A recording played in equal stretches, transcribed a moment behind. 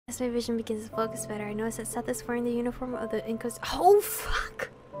As my vision begins to focus better, I notice that Seth is wearing the uniform of the Inquisitor. Oh, fuck!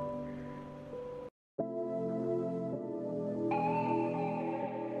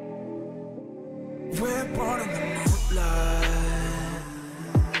 We're born in the moonlight.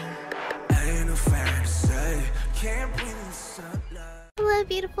 Ain't no fantasy. Can't breathe in the sunlight. Hello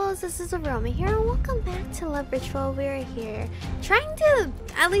beautifuls, this is Aromie here and welcome back to Love Ritual. We're here trying to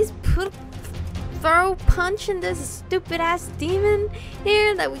at least throw punch in this stupid ass demon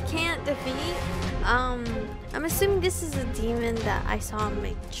here that we can't defeat. I'm assuming this is a demon that I saw in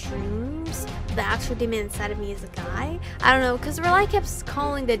my dreams. The actual demon inside of me is a guy. I don't know, because Relay kept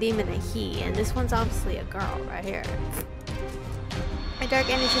calling the demon a he, and this one's obviously a girl right here. My dark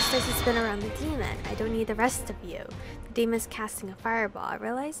energy starts to spin around the demon. I don't need the rest of you. The demon is casting a fireball. I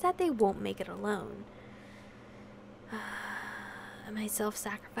realize that they won't make it alone. Am I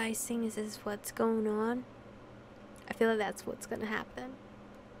self-sacrificing? Is this what's going on? I feel like that's what's gonna happen.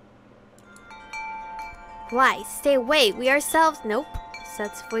 Why? Stay away. We ourselves. Nope.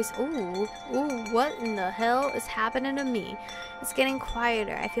 Seth's voice. Ooh, what in the hell is happening to me? It's getting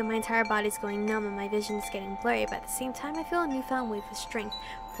quieter. I feel my entire body's going numb and my vision is getting blurry, but at the same time I feel a newfound wave of strength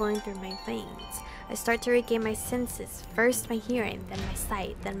flowing through my veins. I start to regain my senses. First my hearing, then my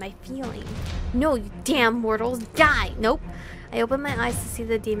sight, then my feeling. No, you damn mortals, die! Nope. I open my eyes to see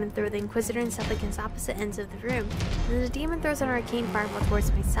the demon throw the Inquisitor and Seth against opposite ends of the room. And the demon throws an arcane fireball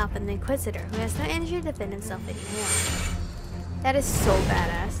towards myself and the Inquisitor, who has no energy to defend himself anymore. That is so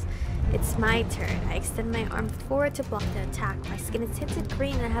badass. It's my turn. I extend my arm forward to block the attack. My skin is tinted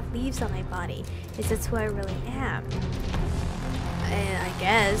green and I have leaves on my body. Is this who I really am? I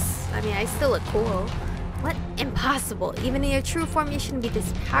guess. I mean, I still look cool. What? Impossible. Even in your true form, you shouldn't be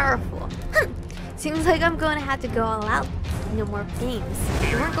this powerful. Seems like I'm going to have to go all out. No more games.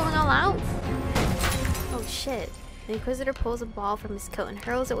 You weren't going all out? Oh shit. The Inquisitor pulls a ball from his coat and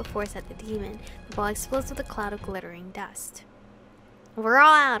hurls it with force at the demon. The ball explodes with a cloud of glittering dust. We're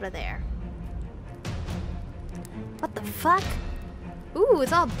all out of there. What the fuck? Ooh,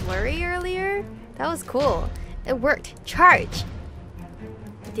 it's all blurry earlier? That was cool. It worked. Charge!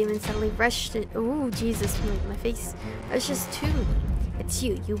 The demon suddenly rushed it. Ooh, Jesus, my face rushes to me. It's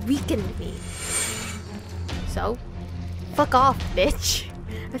you. You weakened me. So? Fuck off, bitch.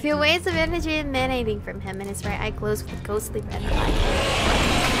 I feel waves of energy emanating from him and his right eye glows with a ghostly red light.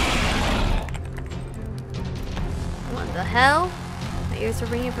 What the hell? My ears are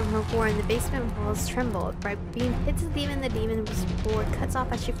ringing from her roar and the basement walls tremble. A bright beam hits the demon's board cuts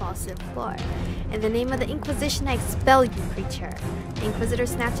off as she falls to the floor. In the name of the Inquisition, I expel you, creature. The Inquisitor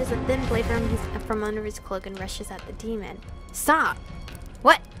snatches a thin blade from under his cloak and rushes at the demon. Stop!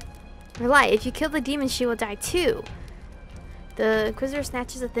 What? Rely, if you kill the demon, she will die too. The Inquisitor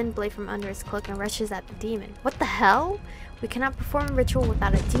snatches a thin blade from under his cloak and rushes at the demon. What the hell? We cannot perform a ritual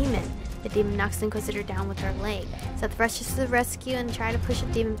without a demon. The demon knocks the Inquisitor down with her leg. Seth rushes to the rescue and tries to push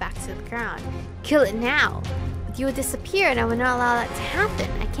the demon back to the ground. Kill it now! You will disappear and I will not allow that to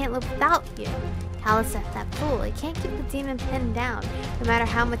happen. I can't live without you. Callous Seth, that fool. He can't keep the demon pinned down, no matter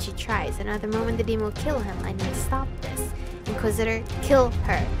how much he tries. Another moment the demon will kill him. I need to stop this. Inquisitor, kill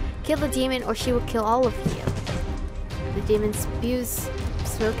her. Kill the demon or she will kill all of you. The demon spews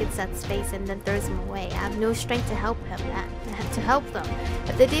smoke in Seth's face and then throws him away. I have no strength to help him.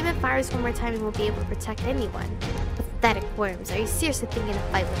 If the demon fires one more time, he won't be able to protect anyone. Pathetic worms. Are you seriously thinking of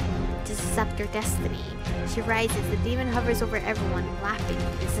fight with me? To accept your destiny. She rises. The demon hovers over everyone, laughing.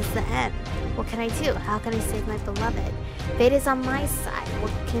 This is the end. What can I do? How can I save my beloved? Fate is on my side.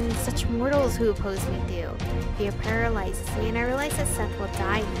 What can such mortals who oppose me do? Fear paralyzes me, and I realize that Seth will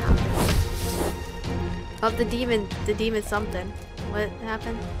die now. Of the demon something. What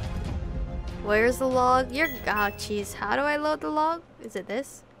happened? Where's the log? Oh, jeez. How do I load the log? Is it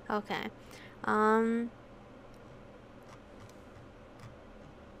this? Okay. Oh,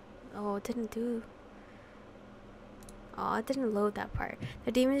 it didn't do. Oh, it didn't load that part.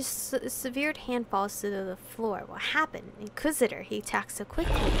 The demon's severed hand falls to the floor. What happened? Inquisitor, he attacked so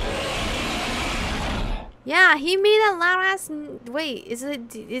quickly. Yeah, he made that loud ass. Wait,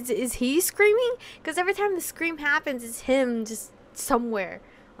 is he screaming? Because every time the scream happens, it's him just somewhere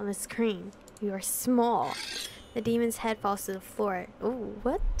on the screen. You are small. The demon's head falls to the floor. Oh,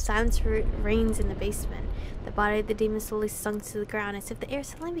 what? Silence reigns in the basement. The body of the demon slowly sunk to the ground as if the air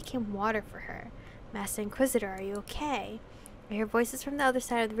suddenly became water for her. Master Inquisitor, are you okay? I hear voices from the other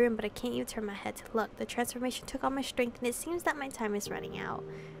side of the room, but I can't even turn my head to look. The transformation took all my strength, and it seems that my time is running out.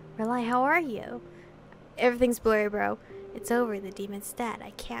 Relay, how are you? Everything's blurry, bro. It's over. The demon's dead.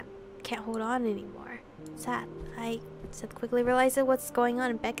 I can't hold on anymore. Seth quickly realizes what's going on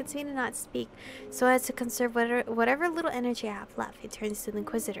and beckons me to not speak, so as to conserve whatever little energy I have left. He turns to the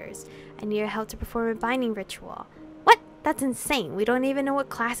Inquisitors. I need your help to perform a binding ritual. What? That's insane. We don't even know what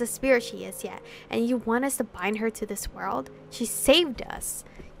class of spirit she is yet, and you want us to bind her to this world? She saved us.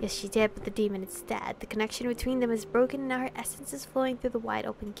 Yes, she did, but the demon is dead. The connection between them is broken, and now her essence is flowing through the wide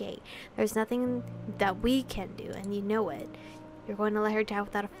open gate. There's nothing that we can do, and you know it. You're going to let her die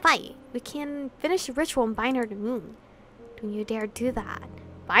without a fight. We can finish the ritual and bind her to Moon. Don't you dare do that.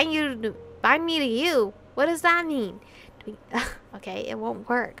 Bind me to you? What does that mean? Okay, it won't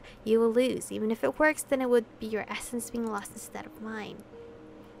work. You will lose. Even if it works, then it would be your essence being lost instead of mine.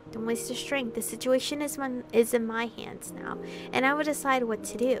 Don't waste your strength. The situation is in my hands now, and I will decide what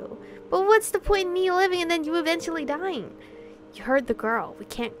to do. But what's the point in me living and then you eventually dying? You heard the girl. We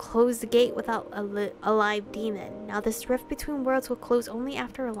can't close the gate without a live demon. Now this rift between worlds will close only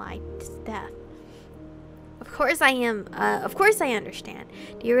after a live death. Of course I am. Of course I understand.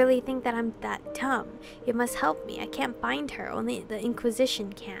 Do you really think that I'm that dumb? You must help me. I can't bind her. Only the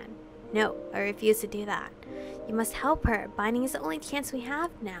Inquisition can. No, I refuse to do that. You must help her. Binding is the only chance we have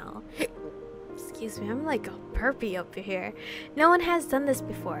now. Excuse me, I'm like a burpee up here. No one has done this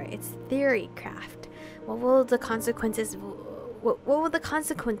before. It's theory craft. What will the consequences? What will the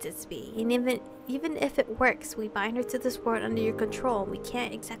consequences be? And even if it works, we bind her to this world under your control. We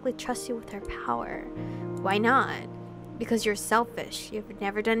can't exactly trust you with her power. Why not? Because you're selfish. You've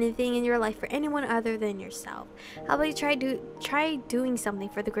never done anything in your life for anyone other than yourself. How about you try doing something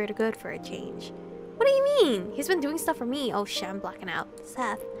for the greater good for a change? What do you mean? He's been doing stuff for me. Oh shit, I'm blacking out.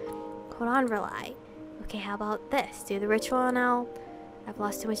 Seth, hold on, Rely. Okay, how about this? Do the ritual and I've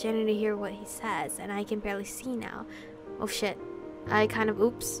lost too much energy to hear what he says, and I can barely see now. Oh shit.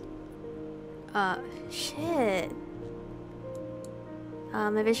 Oops. Shit.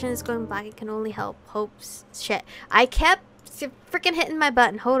 My vision is going black. It can only help. Hopes. Shit. I kept freaking hitting my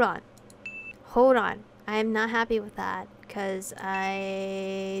button. Hold on. Hold on. I am not happy with that, because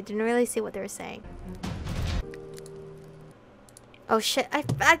I didn't really see what they were saying. Oh shit.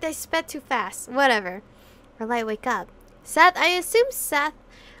 I sped too fast. Whatever. Relay, wake up. Seth, I assume Seth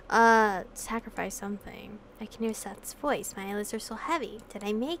sacrificed something. I can hear Seth's voice. My eyelids are so heavy. Did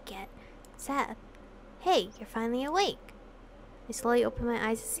I make it? Seth. Hey, you're finally awake. I slowly open my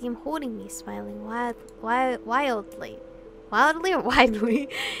eyes to see him holding me, smiling wildly. Wildly or widely?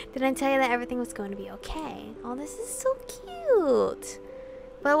 Did I tell you that everything was going to be okay? Oh, this is so cute.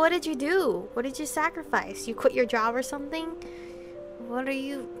 But what did you do? What did you sacrifice? You quit your job or something?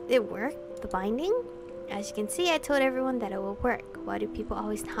 It worked? The binding? As you can see, I told everyone that it will work. Why do people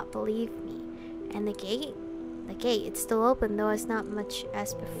always not believe me? And the gate? The gate, it's still open, though it's not much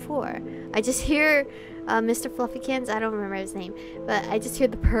as before. I just hear Mr. Fluffykins, I don't remember his name, but I just hear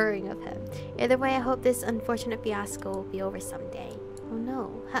the purring of him. Either way, I hope this unfortunate fiasco will be over someday. Oh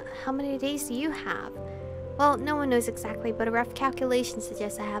no, how many days do you have? Well, no one knows exactly, but a rough calculation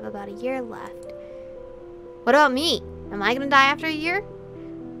suggests I have about a year left. What about me? Am I gonna die after a year?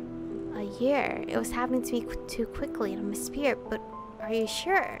 A year? It was happening to me too quickly, and I'm a spirit, but are you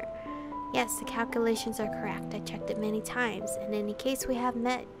sure? Yes, the calculations are correct. I checked it many times. In any case, we have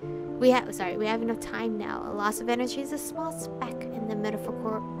enough time now. A loss of energy is a small speck in the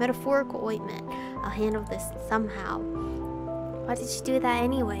metaphorical ointment. I'll handle this somehow. Why did you do that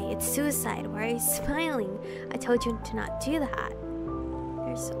anyway? It's suicide. Why are you smiling? I told you to not do that.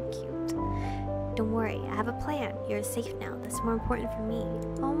 You're so cute. Don't worry, I have a plan. You're safe now. That's more important for me.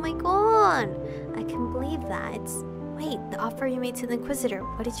 Oh my god! I can't believe that. Wait, the offer you made to the Inquisitor,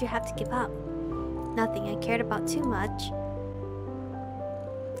 what did you have to give up? Nothing I cared about too much.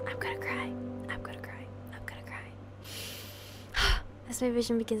 I'm gonna cry. I'm gonna cry. I'm gonna cry. As my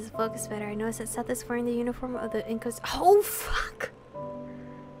vision begins to focus better, I notice that Seth is wearing the uniform of the Inquisitor. Oh, fuck!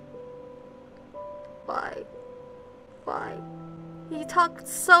 Why? Why? You talked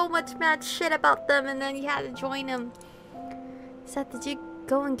so much mad shit about them and then you had to join them. Seth, did you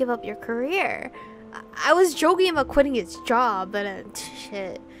go and give up your career? I was joking about quitting his job, but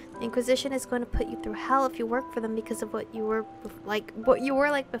shit. The Inquisition is going to put you through hell if you work for them because of what you were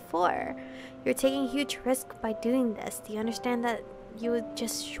like before. You're taking a huge risk by doing this. Do you understand that you would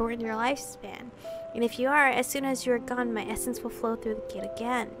just shorten your lifespan? And if you are, as soon as you are gone, my essence will flow through the gate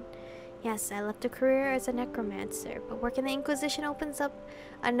again. Yes, I left a career as a necromancer, but working the Inquisition opens up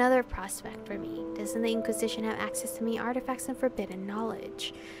another prospect for me. Doesn't the Inquisition have access to many artifacts and forbidden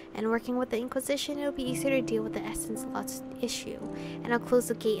knowledge? And working with the Inquisition, it'll be easier to deal with the essence lost issue. And I'll close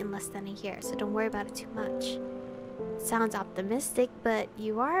the gate in less than a year, so don't worry about it too much. Sounds optimistic, but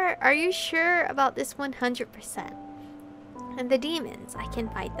are you sure about this 100%? And the demons, I can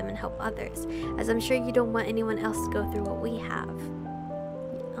fight them and help others, as I'm sure you don't want anyone else to go through what we have.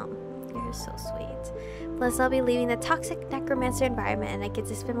 Oh, you're so sweet. Plus, I'll be leaving the toxic necromancer environment and I get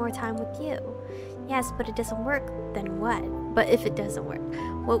to spend more time with you. Yes, but it doesn't work, then what? But if it doesn't work,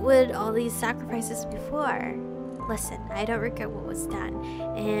 what would all these sacrifices be for? Listen, I don't regret what was done,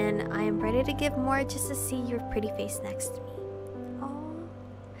 and I am ready to give more just to see your pretty face next to me. Oh,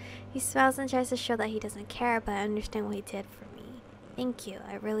 he smiles and tries to show that he doesn't care, but I understand what he did for me. Thank you,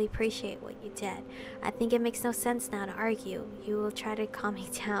 I really appreciate what you did. I think it makes no sense now to argue. You will try to calm me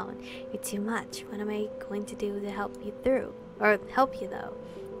down. You're too much. What am I going to do to help you through? Or help you though?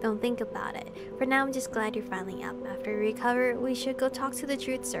 Don't think about it. For now, I'm just glad you're finally up. After we recover, we should go talk to the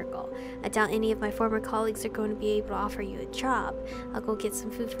Truth Circle. I doubt any of my former colleagues are going to be able to offer you a job. I'll go get some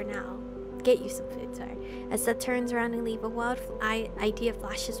food for now. Get you some food, sorry. As Seth turns around and leave, a wild idea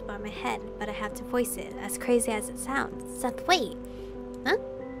flashes by my head, but I have to voice it, as crazy as it sounds. Seth, wait! Huh?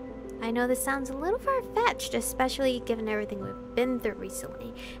 I know this sounds a little far-fetched, especially given everything we've been through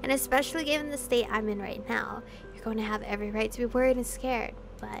recently, and especially given the state I'm in right now. You're going to have every right to be worried and scared.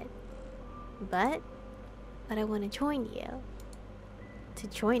 But I want to join you. To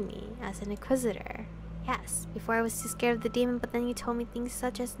join me as an Inquisitor. Yes, before I was too scared of the demon, but then you told me things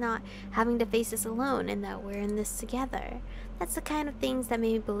such as not having to face this alone and that we're in this together. That's the kind of things that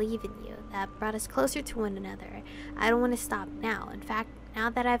made me believe in you, that brought us closer to one another. I don't want to stop now. In fact,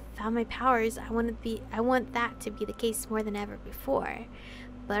 now that I've found my powers, I want that to be the case more than ever before.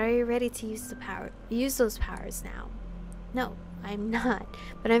 But are you ready to use those powers now? No, I'm not,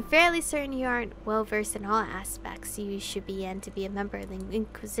 but I'm fairly certain you aren't well versed in all aspects you should be in to be a member of the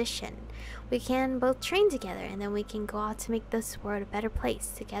Inquisition. We can both train together, and then we can go out to make this world a better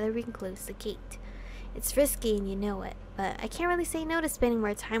place. Together we can close the gate. It's risky and you know it, but I can't really say no to spending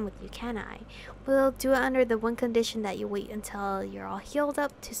more time with you, can I? We'll do it under the one condition that you wait until you're all healed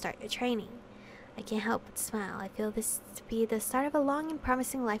up to start your training. I can't help but smile. I feel this to be the start of a long and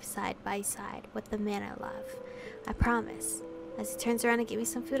promising life side by side with the man I love. I promise. As he turns around to give me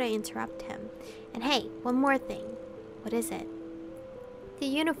some food, I interrupt him. And hey, one more thing. What is it? The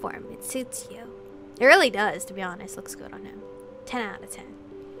uniform. It suits you. It really does, to be honest. Looks good on him. 10 out of 10.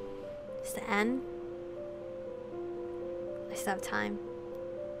 It's the end. I still have time.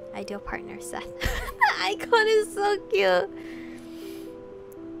 Ideal partner, Seth. The icon is so cute.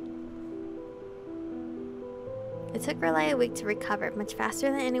 It took Relay a week to recover, much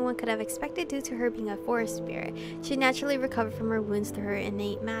faster than anyone could have expected due to her being a forest spirit. She naturally recovered from her wounds through her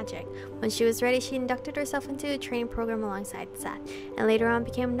innate magic. When she was ready, she inducted herself into a training program alongside Seth, and later on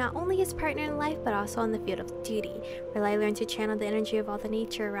became not only his partner in life, but also on the field of duty. Relay learned to channel the energy of all the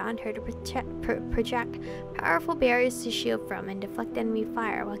nature around her to project powerful barriers to shield from and deflect enemy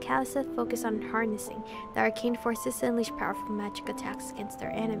fire, while Seth focused on harnessing the arcane forces to unleash powerful magic attacks against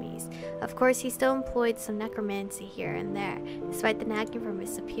their enemies. Of course, he still employed some necromancy here and there, despite the nagging from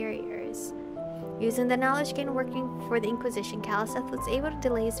his superiors. Using the knowledge gained working for the Inquisition, Seth was able to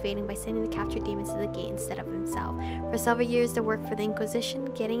delay his fading by sending the captured demons to the gate instead of himself. For several years to work for the Inquisition,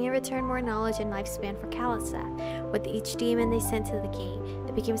 getting in return more knowledge and lifespan for Seth. With each demon they sent to the gate,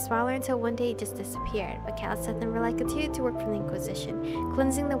 it became smaller until one day it just disappeared, but Seth and Relay continued to work for the Inquisition,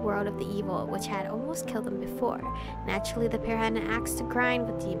 cleansing the world of the evil which had almost killed them before. Naturally, the pair had an axe to grind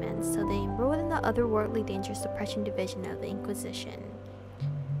with demons, so they enrolled in the otherworldly danger suppression division of the Inquisition.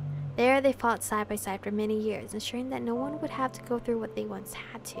 There they fought side by side for many years, ensuring that no one would have to go through what they once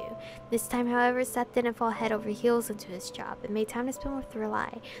had to. This time, however, Seth didn't fall head over heels into his job and made time to spend with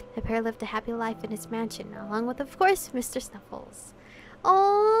Relay. The pair lived a happy life in his mansion, along with, of course, Mr. Snuffles.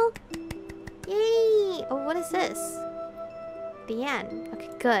 Oh, yay! Oh, what is this? The end. Okay,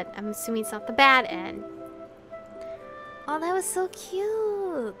 good. I'm assuming it's not the bad end. Oh, that was so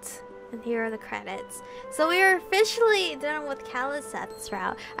cute. And here are the credits. So we are officially done with Seth's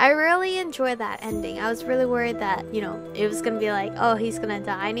route. I really enjoyed that ending. I was really worried that, you know, it was gonna be like, oh, he's gonna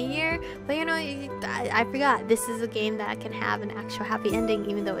die in a year. But you know, I forgot. This is a game that can have an actual happy ending,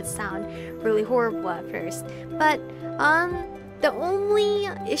 even though it sounds really horrible at first. But the only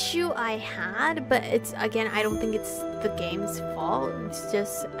issue I had, but it's, again, I don't think it's the game's fault, it's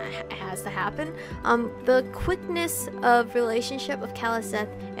just, it has to happen, the quickness of relationship of Seth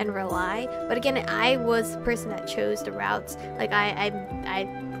and Relay. But again, I was the person that chose the routes. Like, I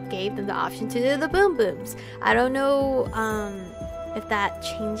gave them the option to do the boom booms. I don't know if that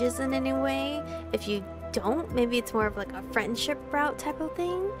changes in any way. If you don't, maybe it's more of like a friendship route type of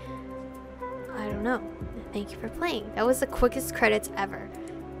thing. I don't know. Thank you for playing. That was the quickest credits ever.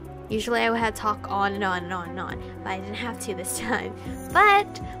 Usually I would have talk on and on and on and on, but I didn't have to this time.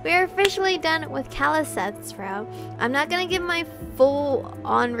 But we're officially done with Seth's route. I'm not gonna give my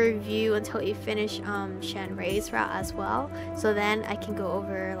full-on review until we finish Shenrei's route as well. So then I can go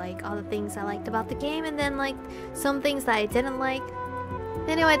over like all the things I liked about the game and then like some things that I didn't like.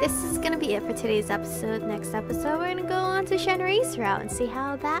 Anyway, this is gonna be it for today's episode. Next episode, we're gonna go on to Shenrei's route and see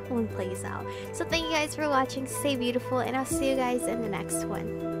how that one plays out. So thank you guys for watching. Stay beautiful, and I'll see you guys in the next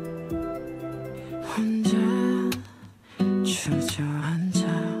one. 혼자 주저앉아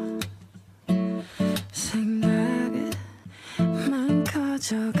생각만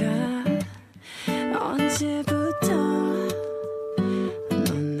커져가 언제부터